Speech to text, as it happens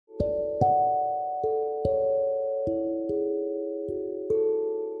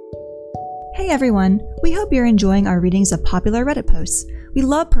Hey everyone, we hope you're enjoying our readings of popular Reddit posts. We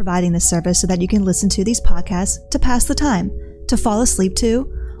love providing this service so that you can listen to these podcasts to pass the time, to fall asleep to,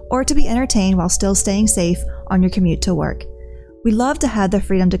 or to be entertained while still staying safe on your commute to work. We love to have the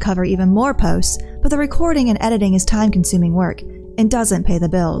freedom to cover even more posts, but the recording and editing is time-consuming work and doesn't pay the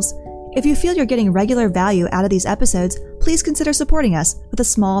bills. If you feel you're getting regular value out of these episodes, please consider supporting us with a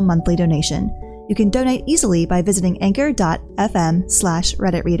small monthly donation. You can donate easily by visiting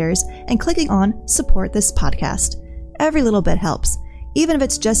anchor.fm/redditreaders and clicking on Support This Podcast. Every little bit helps, even if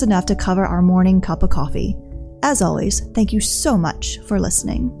it's just enough to cover our morning cup of coffee. As always, thank you so much for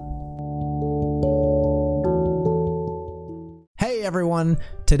listening. Hey everyone,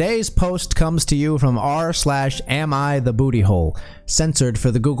 today's post comes to you from r/amIthebootyhole, censored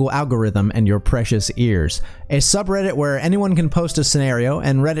for the Google algorithm and your precious ears, a subreddit where anyone can post a scenario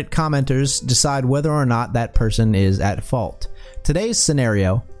and Reddit commenters decide whether or not that person is at fault. Today's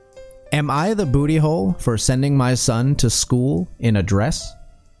scenario: am I the booty hole for sending my son to school in a dress?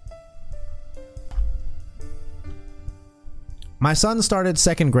 My son started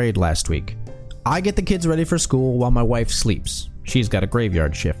second grade last week. I get the kids ready for school while my wife sleeps. She's got a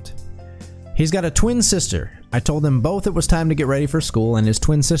graveyard shift. He's got a twin sister. I told them both it was time to get ready for school, and his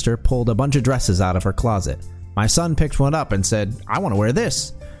twin sister pulled a bunch of dresses out of her closet. My son picked one up and said, "I want to wear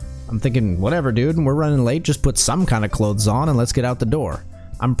this." I'm thinking, whatever dude, we're running late, just put some kind of clothes on and let's get out the door.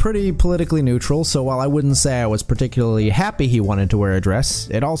 I'm pretty politically neutral, so while I wouldn't say I was particularly happy he wanted to wear a dress,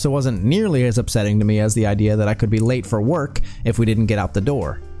 it also wasn't nearly as upsetting to me as the idea that I could be late for work if we didn't get out the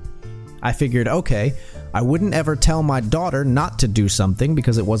door. I figured, okay, I wouldn't ever tell my daughter not to do something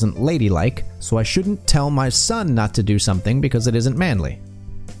because it wasn't ladylike, so I shouldn't tell my son not to do something because it isn't manly.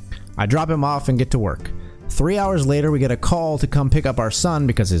 I drop him off and get to work. 3 hours later, we get a call to come pick up our son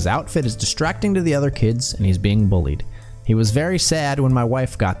because his outfit is distracting to the other kids and he's being bullied. He was very sad when my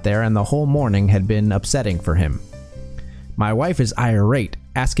wife got there, and the whole morning had been upsetting for him. My wife is irate,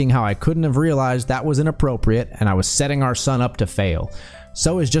 asking how I couldn't have realized that was inappropriate and I was setting our son up to fail.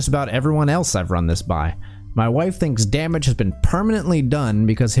 So is just about everyone else I've run this by. My wife thinks damage has been permanently done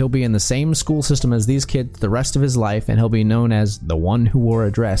because he'll be in the same school system as these kids the rest of his life, and he'll be known as the one who wore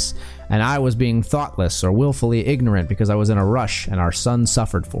a dress, and I was being thoughtless or willfully ignorant because I was in a rush and our son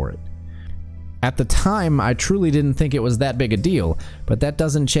suffered for it. At the time, I truly didn't think it was that big a deal, but that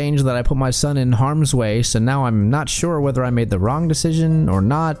doesn't change that I put my son in harm's way, so now I'm not sure whether I made the wrong decision or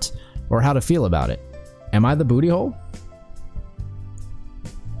not, or how to feel about it. Am I the booty hole?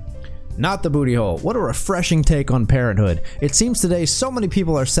 Not the booty hole. What a refreshing take on parenthood. It seems today so many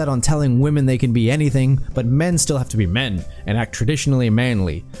people are set on telling women they can be anything, but men still have to be men and act traditionally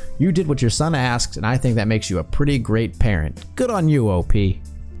manly. You did what your son asked, and I think that makes you a pretty great parent. Good on you, OP.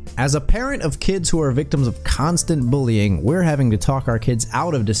 As a parent of kids who are victims of constant bullying, we're having to talk our kids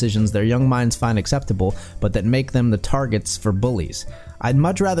out of decisions their young minds find acceptable, but that make them the targets for bullies. I'd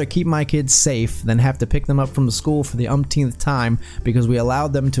much rather keep my kids safe than have to pick them up from school for the umpteenth time because we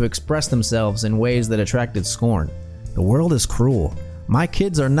allowed them to express themselves in ways that attracted scorn. The world is cruel. My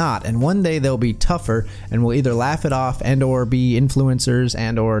kids are not, and one day they'll be tougher and will either laugh it off and or be influencers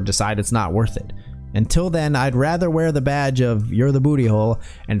and or decide it's not worth it. Until then, I'd rather wear the badge of "you're the booty hole"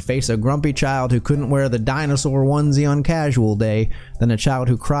 and face a grumpy child who couldn't wear the dinosaur onesie on casual day than a child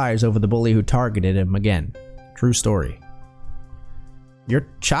who cries over the bully who targeted him again. True story. Your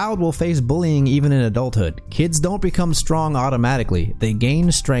child will face bullying even in adulthood. Kids don't become strong automatically. They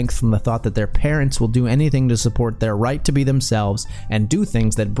gain strength from the thought that their parents will do anything to support their right to be themselves and do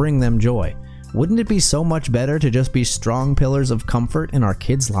things that bring them joy. Wouldn't it be so much better to just be strong pillars of comfort in our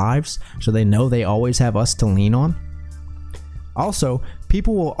kids' lives so they know they always have us to lean on? Also,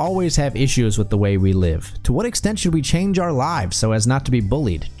 people will always have issues with the way we live. To what extent should we change our lives so as not to be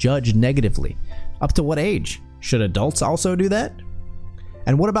bullied, judged negatively? Up to what age? Should adults also do that?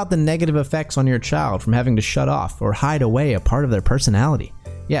 And what about the negative effects on your child from having to shut off or hide away a part of their personality?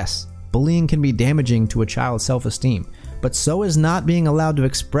 Yes, bullying can be damaging to a child's self-esteem, but so is not being allowed to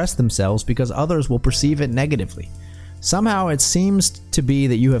express themselves because others will perceive it negatively. Somehow it seems to be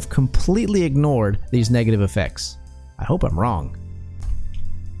that you have completely ignored these negative effects. I hope I'm wrong.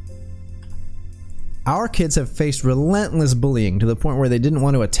 Our kids have faced relentless bullying to the point where they didn't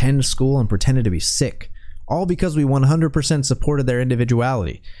want to attend school and pretended to be sick, all because we 100% supported their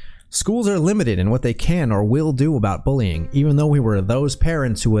individuality. Schools are limited in what they can or will do about bullying, even though we were those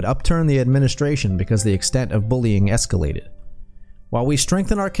parents who would upturn the administration because the extent of bullying escalated. While we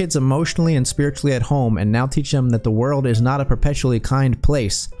strengthen our kids emotionally and spiritually at home and now teach them that the world is not a perpetually kind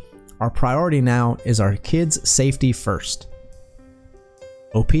place, our priority now is our kids' safety first.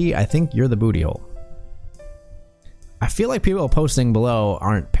 OP, I think you're the booty hole. I feel like people posting below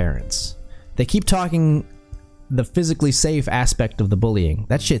aren't parents. They keep talking the physically safe aspect of the bullying.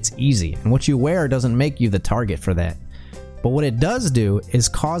 That shit's easy, and what you wear doesn't make you the target for that. But what it does do is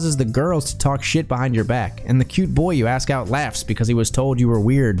causes the girls to talk shit behind your back, and the cute boy you ask out laughs because he was told you were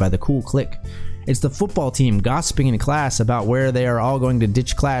weird by the cool clique. It's the football team gossiping in class about where they are all going to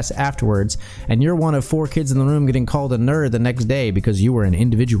ditch class afterwards, and you're one of 4 kids in the room getting called a nerd the next day because you were an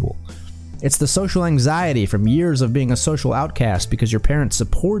individual. It's the social anxiety from years of being a social outcast because your parents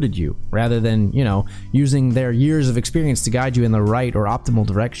supported you, rather than, using their years of experience to guide you in the right or optimal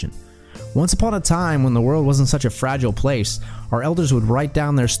direction. Once upon a time, when the world wasn't such a fragile place, our elders would write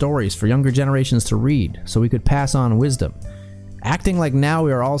down their stories for younger generations to read, so we could pass on wisdom. Acting like now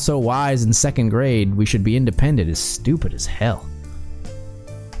we are all so wise in 2nd grade we should be independent is stupid as hell.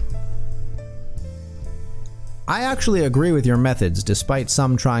 I actually agree with your methods, despite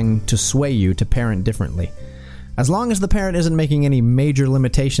some trying to sway you to parent differently. As long as the parent isn't making any major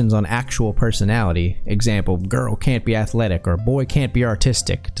limitations on actual personality, example, girl can't be athletic or boy can't be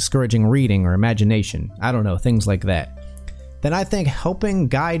artistic, discouraging reading or imagination, I don't know, things like that, then I think helping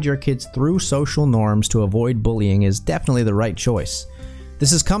guide your kids through social norms to avoid bullying is definitely the right choice.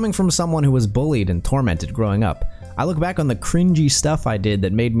 This is coming from someone who was bullied and tormented growing up. I look back on the cringy stuff I did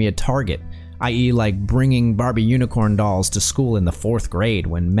that made me a target, i.e. like bringing Barbie unicorn dolls to school in the 4th grade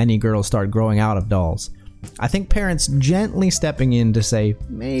when many girls start growing out of dolls. I think parents gently stepping in to say,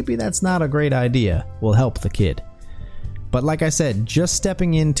 maybe that's not a great idea, will help the kid. But like I said, just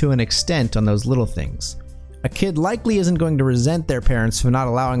stepping in to an extent on those little things. A kid likely isn't going to resent their parents for not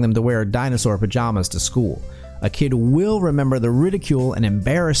allowing them to wear dinosaur pajamas to school. A kid will remember the ridicule and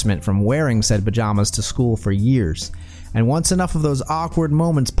embarrassment from wearing said pajamas to school for years. And once enough of those awkward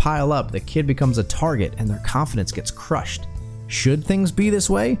moments pile up, the kid becomes a target and their confidence gets crushed. Should things be this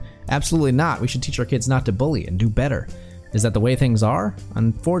way? Absolutely not. We should teach our kids not to bully and do better. Is that the way things are?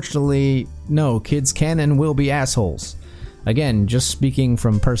 Unfortunately, no, kids can and will be assholes. Again, just speaking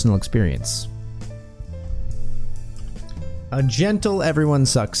from personal experience. A gentle everyone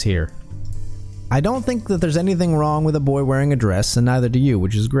sucks here. I don't think that there's anything wrong with a boy wearing a dress, and neither do you,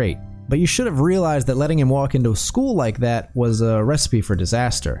 which is great. But you should have realized that letting him walk into school like that was a recipe for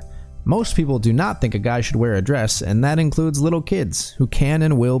disaster. Most people do not think a guy should wear a dress, and that includes little kids, who can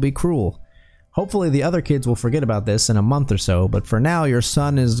and will be cruel. Hopefully the other kids will forget about this in a month or so, but for now your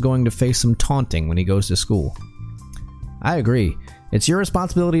son is going to face some taunting when he goes to school. I agree. It's your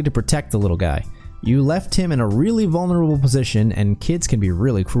responsibility to protect the little guy. You left him in a really vulnerable position, and kids can be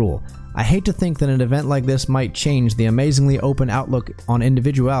really cruel. I hate to think that an event like this might change the amazingly open outlook on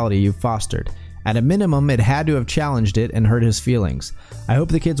individuality you've fostered. At a minimum, it had to have challenged it and hurt his feelings. I hope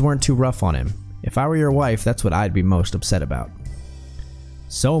the kids weren't too rough on him. If I were your wife, that's what I'd be most upset about.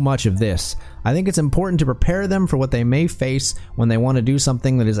 So much of this. I think it's important to prepare them for what they may face when they want to do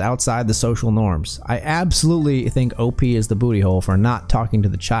something that is outside the social norms. I absolutely think OP is the booty hole for not talking to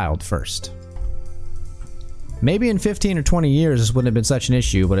the child first. Maybe in 15 or 20 years this wouldn't have been such an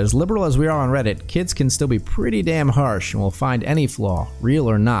issue, but as liberal as we are on Reddit, kids can still be pretty damn harsh and will find any flaw, real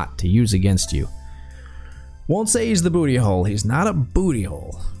or not, to use against you. Won't say he's the booty hole, he's not a booty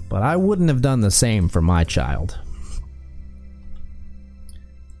hole, but I wouldn't have done the same for my child.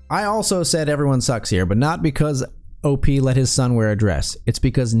 I also said everyone sucks here, but not because OP let his son wear a dress. It's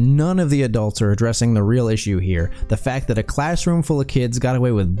because none of the adults are addressing the real issue here. The fact that a classroom full of kids got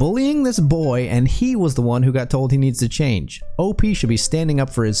away with bullying this boy and he was the one who got told he needs to change. OP should be standing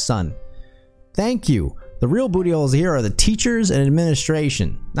up for his son. Thank you. The real booty holes here are the teachers and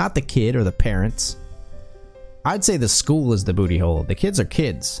administration, not the kid or the parents. I'd say the school is the booty hole. The kids are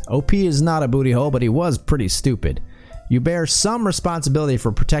kids. OP is not a booty hole, but he was pretty stupid. You bear some responsibility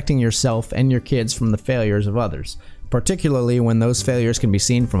for protecting yourself and your kids from the failures of others, particularly when those failures can be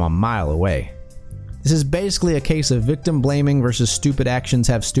seen from a mile away. This is basically a case of victim blaming versus stupid actions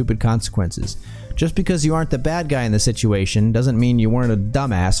have stupid consequences. Just because you aren't the bad guy in the situation doesn't mean you weren't a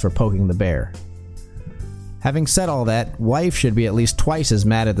dumbass for poking the bear. Having said all that, wife should be at least twice as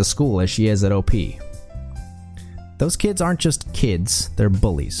mad at the school as she is at OP. Those kids aren't just kids, they're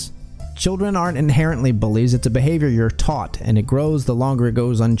bullies. Children aren't inherently bullies, it's a behavior you're taught, and it grows the longer it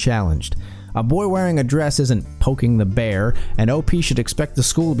goes unchallenged. A boy wearing a dress isn't poking the bear, and OP should expect the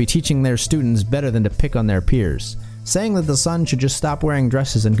school to be teaching their students better than to pick on their peers. Saying that the son should just stop wearing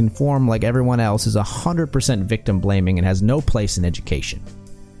dresses and conform like everyone else is 100% victim blaming and has no place in education.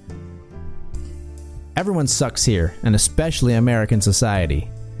 Everyone sucks here, and especially American society.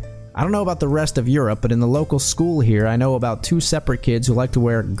 I don't know about the rest of Europe, but in the local school here, I know about 2 separate kids who like to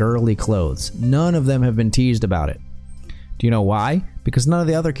wear girly clothes. None of them have been teased about it. Do you know why? Because none of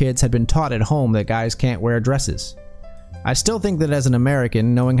the other kids had been taught at home that guys can't wear dresses. I still think that as an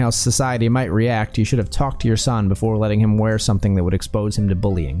American, knowing how society might react, you should have talked to your son before letting him wear something that would expose him to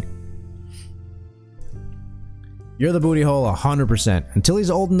bullying. You're the booty hole 100%. Until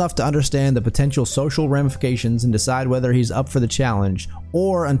he's old enough to understand the potential social ramifications and decide whether he's up for the challenge,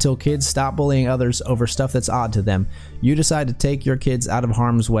 or until kids stop bullying others over stuff that's odd to them, you decide to take your kids out of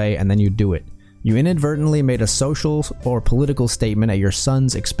harm's way and then you do it. You inadvertently made a social or political statement at your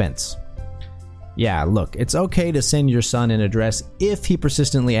son's expense. Yeah, look, it's okay to send your son in a dress if he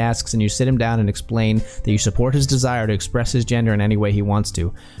persistently asks and you sit him down and explain that you support his desire to express his gender in any way he wants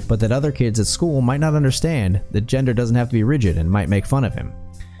to, but that other kids at school might not understand that gender doesn't have to be rigid and might make fun of him.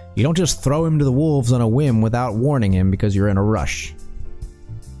 You don't just throw him to the wolves on a whim without warning him because you're in a rush.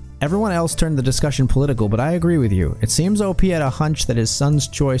 Everyone else turned the discussion political, but I agree with you. It seems OP had a hunch that his son's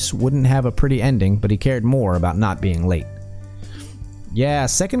choice wouldn't have a pretty ending, but he cared more about not being late. Yeah,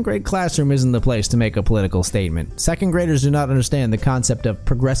 second grade classroom isn't the place to make a political statement. Second graders do not understand the concept of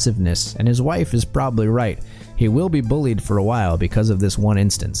progressiveness, and his wife is probably right. He will be bullied for a while because of this one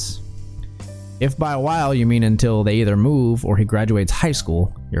instance. If by a while you mean until they either move or he graduates high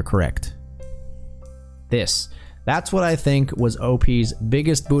school, you're correct. That's what I think was OP's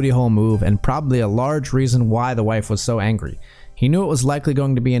biggest booty hole move and probably a large reason why the wife was so angry. He knew it was likely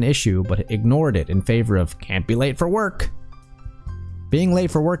going to be an issue, but ignored it in favor of can't be late for work. Being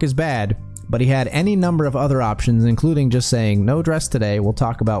late for work is bad, but he had any number of other options, including just saying, no dress today, we'll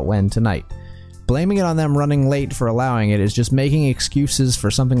talk about when tonight. Blaming it on them running late for allowing it is just making excuses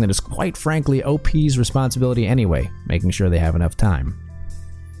for something that is quite frankly OP's responsibility anyway, making sure they have enough time.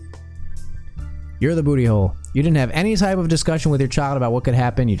 You're the booty hole. You didn't have any type of discussion with your child about what could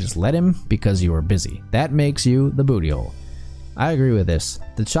happen, you just let him because you were busy. That makes you the booty hole. I agree with this.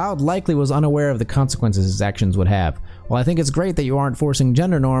 The child likely was unaware of the consequences his actions would have. While I think it's great that you aren't forcing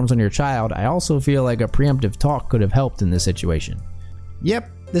gender norms on your child, I also feel like a preemptive talk could have helped in this situation. Yep,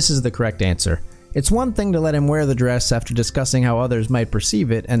 this is the correct answer. It's one thing to let him wear the dress after discussing how others might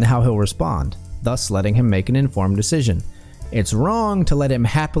perceive it and how he'll respond, thus letting him make an informed decision. It's wrong to let him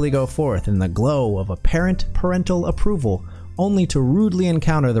happily go forth in the glow of apparent parental approval, only to rudely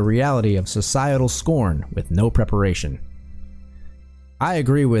encounter the reality of societal scorn with no preparation. I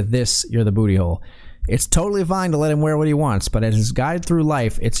agree with this, you're the booty hole. It's totally fine to let him wear what he wants, but as his guide through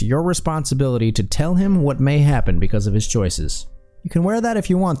life, it's your responsibility to tell him what may happen because of his choices. You can wear that if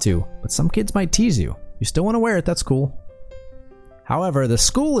you want to, but some kids might tease you. You still want to wear it, that's cool. However, the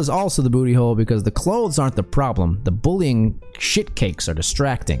school is also the booty hole because the clothes aren't the problem. The bullying shitcakes are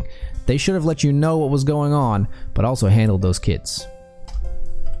distracting. They should have let you know what was going on, but also handled those kids.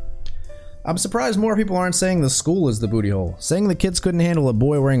 I'm surprised more people aren't saying the school is the booty hole. Saying the kids couldn't handle a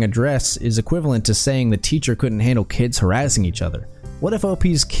boy wearing a dress is equivalent to saying the teacher couldn't handle kids harassing each other. What if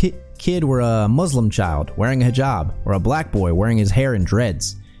OP's kid were a Muslim child wearing a hijab, or a black boy wearing his hair in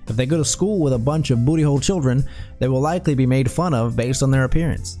dreads? If they go to school with a bunch of booty hole children, they will likely be made fun of based on their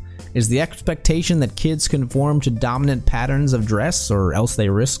appearance. Is the expectation that kids conform to dominant patterns of dress, or else they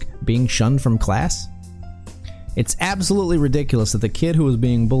risk being shunned from class? It's absolutely ridiculous that the kid who was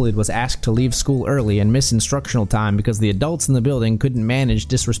being bullied was asked to leave school early and miss instructional time because the adults in the building couldn't manage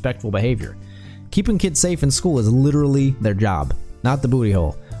disrespectful behavior. Keeping kids safe in school is literally their job, not the booty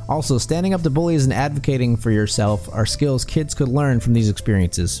hole. Also, standing up to bullies and advocating for yourself are skills kids could learn from these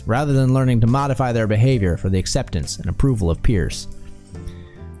experiences, rather than learning to modify their behavior for the acceptance and approval of peers.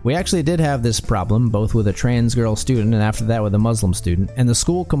 We actually did have this problem, both with a trans girl student and after that with a Muslim student, and the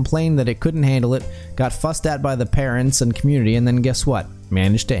school complained that it couldn't handle it, got fussed at by the parents and community, and then guess what?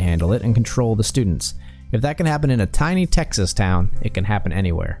 Managed to handle it and control the students. If that can happen in a tiny Texas town, it can happen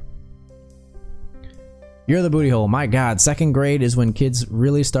anywhere. You're the booty hole. My god, second grade is when kids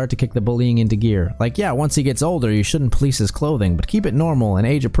really start to kick the bullying into gear. Like, yeah, once he gets older, you shouldn't police his clothing, but keep it normal and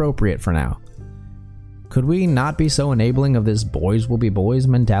age appropriate for now. Could we not be so enabling of this boys will be boys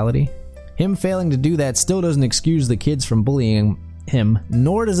mentality? Him failing to do that still doesn't excuse the kids from bullying him,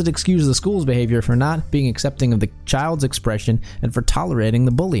 nor does it excuse the school's behavior for not being accepting of the child's expression and for tolerating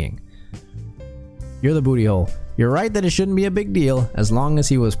the bullying. You're the booty hole. You're right that it shouldn't be a big deal as long as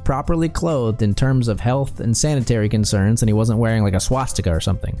he was properly clothed in terms of health and sanitary concerns and he wasn't wearing like a swastika or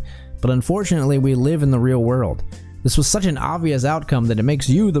something. But unfortunately, we live in the real world. This was such an obvious outcome that it makes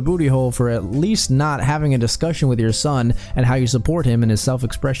you the booty hole for at least not having a discussion with your son and how you support him in his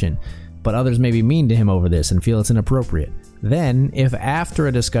self-expression. But others may be mean to him over this and feel it's inappropriate. Then, if after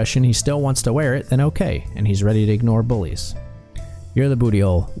a discussion he still wants to wear it, then okay, and he's ready to ignore bullies. You're the booty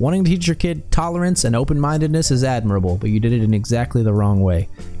hole. Wanting to teach your kid tolerance and open-mindedness is admirable, but you did it in exactly the wrong way.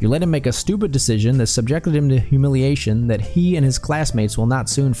 You let him make a stupid decision that subjected him to humiliation that he and his classmates will not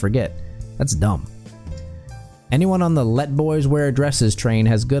soon forget. That's dumb. Anyone on the let boys wear dresses train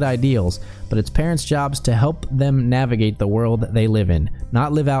has good ideals, but it's parents' jobs to help them navigate the world they live in,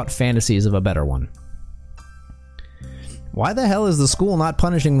 not live out fantasies of a better one. Why the hell is the school not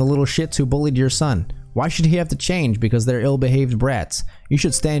punishing the little shits who bullied your son? Why should he have to change because they're ill-behaved brats? You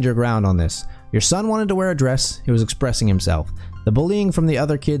should stand your ground on this. Your son wanted to wear a dress, he was expressing himself. The bullying from the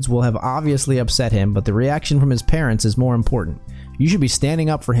other kids will have obviously upset him, but the reaction from his parents is more important. You should be standing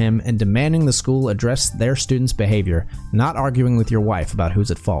up for him and demanding the school address their students' behavior, not arguing with your wife about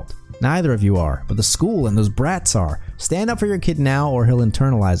who's at fault. Neither of you are, but the school and those brats are. Stand up for your kid now or he'll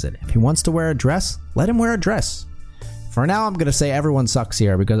internalize it. If he wants to wear a dress, let him wear a dress. For now, I'm going to say everyone sucks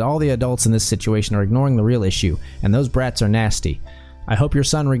here because all the adults in this situation are ignoring the real issue, and those brats are nasty. I hope your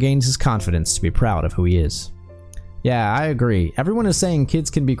son regains his confidence to be proud of who he is. Yeah, I agree. Everyone is saying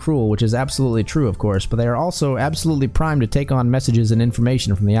kids can be cruel, which is absolutely true, of course, but they are also absolutely primed to take on messages and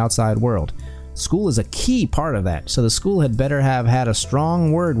information from the outside world. School is a key part of that, so the school had better have had a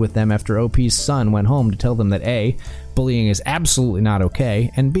strong word with them after OP's son went home to tell them that A, bullying is absolutely not okay,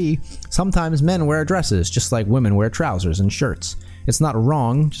 and B, sometimes men wear dresses just like women wear trousers and shirts. It's not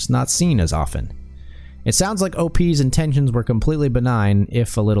wrong, just not seen as often. It sounds like OP's intentions were completely benign,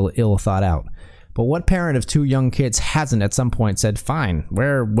 if a little ill thought out. But what parent of 2 young kids hasn't at some point said, fine,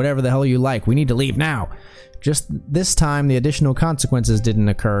 wear whatever the hell you like, we need to leave now? Just this time, the additional consequences didn't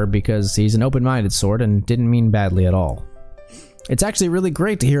occur because he's an open-minded sort and didn't mean badly at all. It's actually really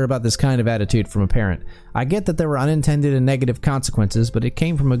great to hear about this kind of attitude from a parent. I get that there were unintended and negative consequences, but it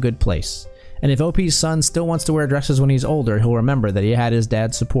came from a good place. And if OP's son still wants to wear dresses when he's older, he'll remember that he had his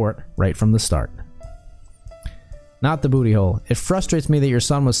dad's support right from the start. Not the booty hole. It frustrates me that your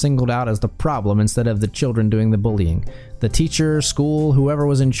son was singled out as the problem instead of the children doing the bullying. The teacher, school, whoever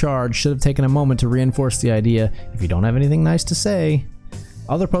was in charge should have taken a moment to reinforce the idea, if you don't have anything nice to say.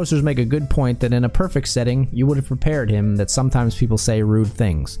 Other posters make a good point that in a perfect setting, you would have prepared him that sometimes people say rude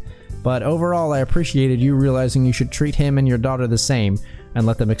things. But overall, I appreciated you realizing you should treat him and your daughter the same and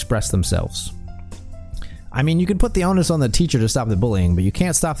let them express themselves. I mean, you can put the onus on the teacher to stop the bullying, but you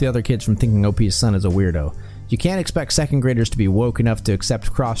can't stop the other kids from thinking OP's son is a weirdo. You can't expect second graders to be woke enough to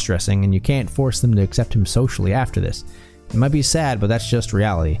accept cross-dressing, and you can't force them to accept him socially after this. It might be sad, but that's just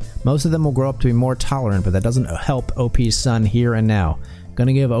reality. Most of them will grow up to be more tolerant, but that doesn't help OP's son here and now.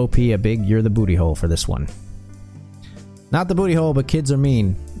 Gonna give OP a big "you're the booty hole" for this one. Not the booty hole, but kids are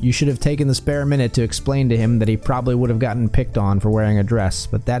mean. You should have taken the spare minute to explain to him that he probably would have gotten picked on for wearing a dress,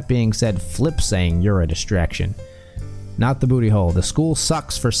 but that being said, flip saying you're a distraction. Not the booty hole. The school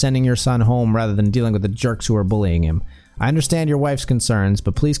sucks for sending your son home rather than dealing with the jerks who are bullying him. I understand your wife's concerns,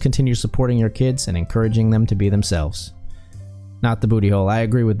 but please continue supporting your kids and encouraging them to be themselves. Not the booty hole. I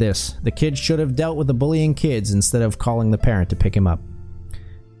agree with this. The kid should have dealt with the bullying kids instead of calling the parent to pick him up.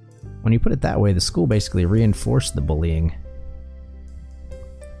 When you put it that way, the school basically reinforced the bullying.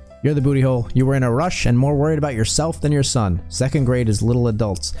 You're the booty hole. You were in a rush and more worried about yourself than your son. Second grade is little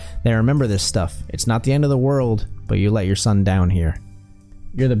adults. They remember this stuff. It's not the end of the world, but you let your son down here.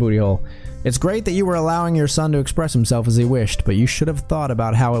 You're the booty hole. It's great that you were allowing your son to express himself as he wished, but you should have thought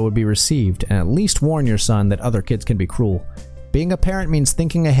about how it would be received and at least warn your son that other kids can be cruel. Being a parent means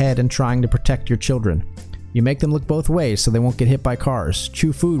thinking ahead and trying to protect your children. You make them look both ways so they won't get hit by cars,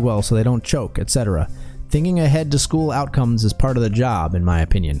 chew food well so they don't choke, etc. Thinking ahead to school outcomes is part of the job, in my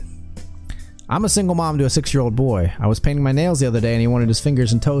opinion. I'm a single mom to a 6-year-old boy. I was painting my nails the other day and he wanted his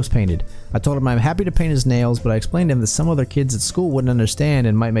fingers and toes painted. I told him I'm happy to paint his nails, but I explained to him that some other kids at school wouldn't understand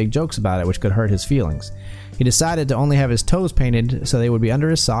and might make jokes about it, which could hurt his feelings. He decided to only have his toes painted so they would be under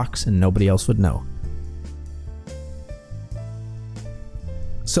his socks and nobody else would know.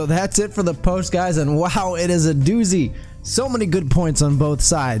 So that's it for the post, guys, and wow, it is a doozy. So many good points on both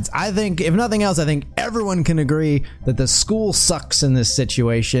sides. I think, if nothing else, I think everyone can agree that the school sucks in this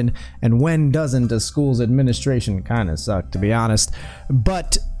situation, and when doesn't the school's administration kind of suck, to be honest.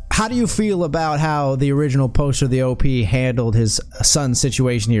 But how do you feel about how the original poster, the OP, handled his son's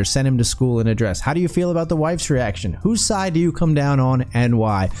situation here, sent him to school in a dress? How do you feel about the wife's reaction? Whose side do you come down on and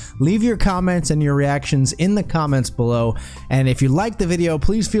why? Leave your comments and your reactions in the comments below. And if you liked the video,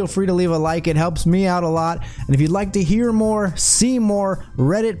 please feel free to leave a like. It helps me out a lot. And if you'd like to hear more, see more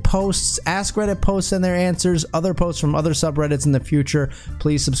Reddit posts, Ask Reddit posts and their answers, other posts from other subreddits in the future,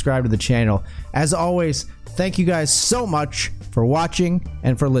 please subscribe to the channel. As always, thank you guys so much for watching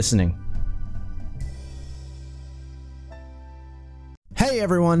and for listening. Hey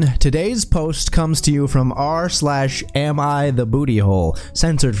everyone, today's post comes to you from r/amIthebootyhole,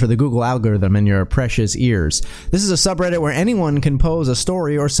 censored for the Google algorithm in your precious ears. This is a subreddit where anyone can pose a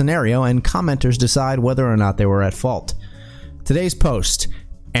story or scenario and commenters decide whether or not they were at fault. Today's post,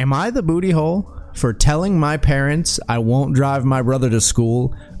 am I the booty hole for telling my parents I won't drive my brother to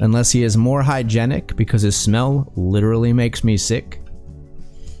school unless he is more hygienic because his smell literally makes me sick.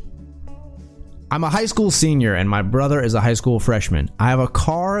 I'm a high school senior and my brother is a high school freshman. I have a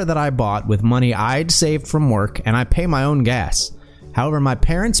car that I bought with money I'd saved from work and I pay my own gas. However, my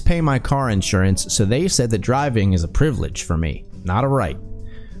parents pay my car insurance, so they said that driving is a privilege for me, not a right.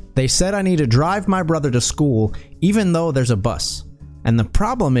 They said I need to drive my brother to school even though there's a bus. And the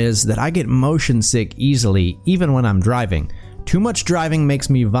problem is that I get motion sick easily even when I'm driving. Too much driving makes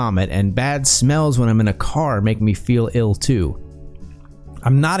me vomit and bad smells when I'm in a car make me feel ill too.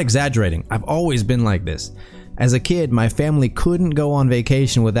 I'm not exaggerating. I've always been like this. As a kid, my family couldn't go on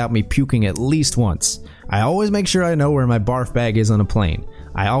vacation without me puking at least once. I always make sure I know where my barf bag is on a plane.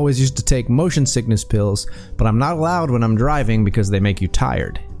 I always used to take motion sickness pills, but I'm not allowed when I'm driving because they make you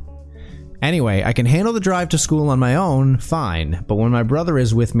tired. Anyway, I can handle the drive to school on my own, fine, but when my brother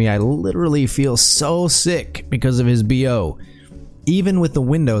is with me, I literally feel so sick because of his BO, even with the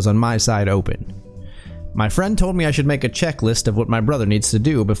windows on my side open. My friend told me I should make a checklist of what my brother needs to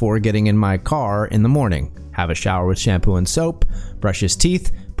do before getting in my car in the morning. Have a shower with shampoo and soap, brush his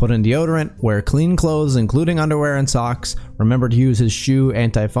teeth, put in deodorant, wear clean clothes including underwear and socks, remember to use his shoe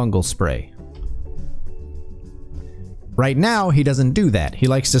antifungal spray. Right now, he doesn't do that. He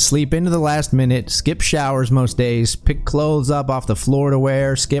likes to sleep into the last minute, skip showers most days, pick clothes up off the floor to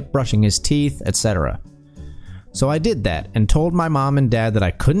wear, skip brushing his teeth, etc. So I did that and told my mom and dad that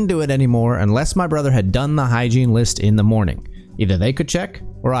I couldn't do it anymore unless my brother had done the hygiene list in the morning. Either they could check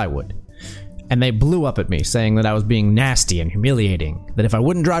or I would. And they blew up at me saying that I was being nasty and humiliating, that if I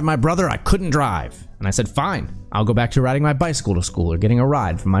wouldn't drive my brother, I couldn't drive. And I said, fine, I'll go back to riding my bicycle to school or getting a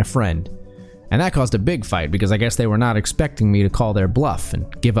ride from my friend. And that caused a big fight because I guess they were not expecting me to call their bluff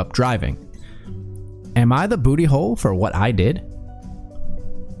and give up driving. Am I the booty hole for what I did?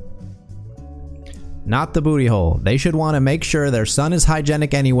 Not the booty hole. They should want to make sure their son is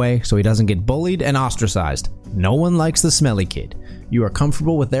hygienic anyway so he doesn't get bullied and ostracized. No one likes the smelly kid. You are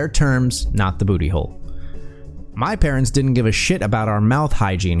comfortable with their terms, not the booty hole. My parents didn't give a shit about our mouth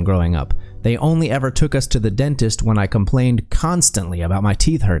hygiene growing up. They only ever took us to the dentist when I complained constantly about my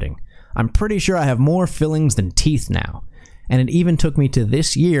teeth hurting. I'm pretty sure I have more fillings than teeth now. And it even took me to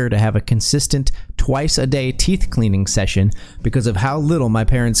this year to have a consistent twice-a-day teeth cleaning session because of how little my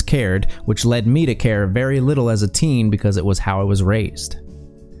parents cared, which led me to care very little as a teen because it was how I was raised.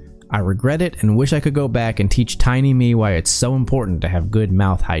 I regret it and wish I could go back and teach tiny me why it's so important to have good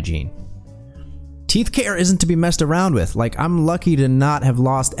mouth hygiene. Teeth care isn't to be messed around with. Like, I'm lucky to not have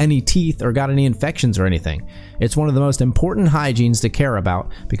lost any teeth or got any infections or anything. It's one of the most important hygienes to care about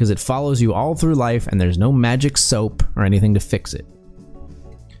because it follows you all through life and there's no magic soap or anything to fix it.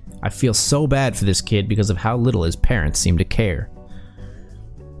 I feel so bad for this kid because of how little his parents seem to care.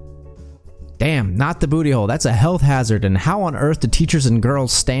 Damn, not the booty hole. That's a health hazard, and how on earth do teachers and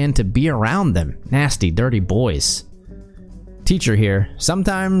girls stand to be around them? Nasty, dirty boys. Teacher here,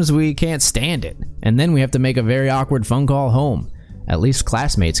 sometimes we can't stand it, and then we have to make a very awkward phone call home. At least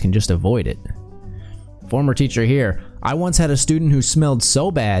classmates can just avoid it. Former teacher here, I once had a student who smelled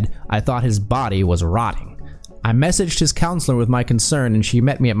so bad I thought his body was rotting. I messaged his counselor with my concern and she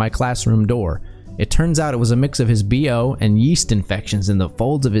met me at my classroom door. It turns out it was a mix of his BO and yeast infections in the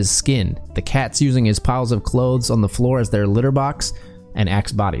folds of his skin, the cats using his piles of clothes on the floor as their litter box, and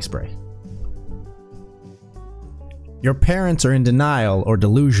Axe body spray. Your parents are in denial or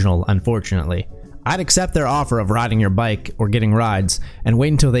delusional, unfortunately. I'd accept their offer of riding your bike or getting rides and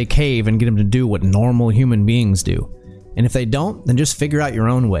wait until they cave and get them to do what normal human beings do. And if they don't, then just figure out your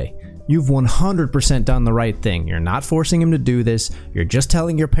own way. You've 100% done the right thing. You're not forcing him to do this. You're just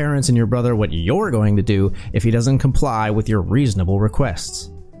telling your parents and your brother what you're going to do if he doesn't comply with your reasonable requests.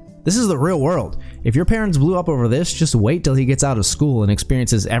 This is the real world. If your parents blew up over this, just wait till he gets out of school and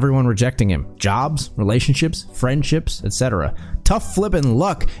experiences everyone rejecting him. Jobs, relationships, friendships, etc. Tough flippin'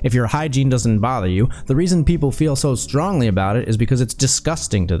 luck if your hygiene doesn't bother you. The reason people feel so strongly about it is because it's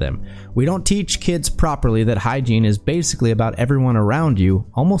disgusting to them. We don't teach kids properly that hygiene is basically about everyone around you,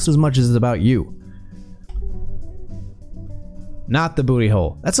 almost as much as it's about you. Not the booty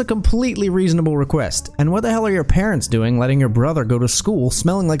hole. That's a completely reasonable request. And what the hell are your parents doing letting your brother go to school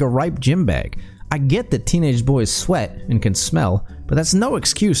smelling like a ripe gym bag? I get that teenage boys sweat and can smell, but that's no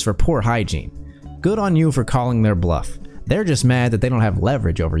excuse for poor hygiene. Good on you for calling their bluff. They're just mad that they don't have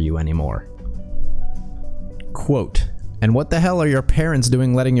leverage over you anymore. Quote, and what the hell are your parents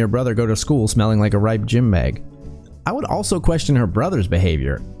doing letting your brother go to school smelling like a ripe gym bag? I would also question her brother's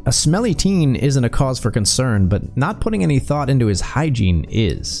behavior. A smelly teen isn't a cause for concern, but not putting any thought into his hygiene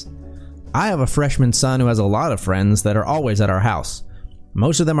is. I have a freshman son who has a lot of friends that are always at our house.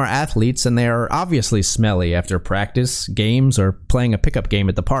 Most of them are athletes, and they are obviously smelly after practice, games, or playing a pickup game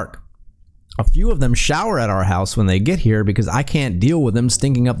at the park. A few of them shower at our house when they get here because I can't deal with them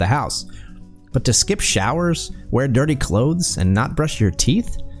stinking up the house. But to skip showers, wear dirty clothes, and not brush your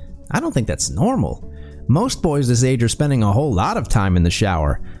teeth? I don't think that's normal. Most boys this age are spending a whole lot of time in the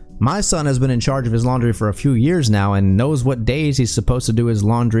shower. My son has been in charge of his laundry for a few years now and knows what days he's supposed to do his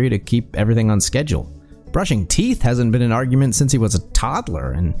laundry to keep everything on schedule. Brushing teeth hasn't been an argument since he was a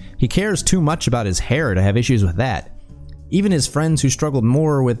toddler, and he cares too much about his hair to have issues with that. Even his friends who struggled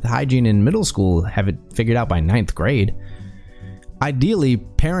more with hygiene in middle school have it figured out by 9th grade. Ideally,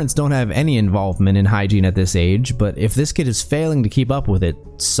 parents don't have any involvement in hygiene at this age, but if this kid is failing to keep up with it,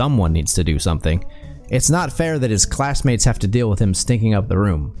 someone needs to do something. It's not fair that his classmates have to deal with him stinking up the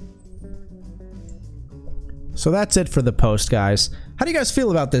room. So that's it for the post, guys. How do you guys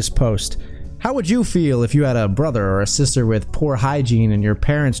feel about this post? How would you feel if you had a brother or a sister with poor hygiene and your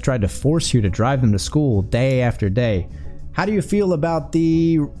parents tried to force you to drive them to school day after day? How do you feel about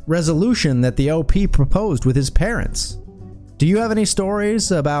the resolution that the OP proposed with his parents? Do you have any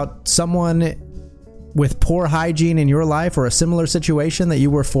stories about someone with poor hygiene in your life or a similar situation that you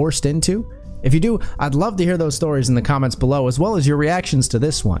were forced into? If you do, I'd love to hear those stories in the comments below, as well as your reactions to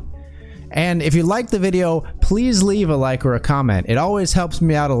this one. And if you liked the video, please leave a like or a comment. It always helps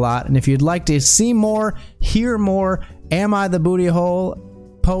me out a lot. And if you'd like to see more, hear more Am I the Booty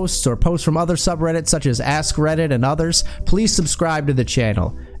Hole posts or posts from other subreddits such as Ask Reddit and others, please subscribe to the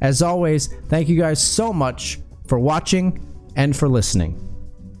channel. As always, thank you guys so much for watching and for listening.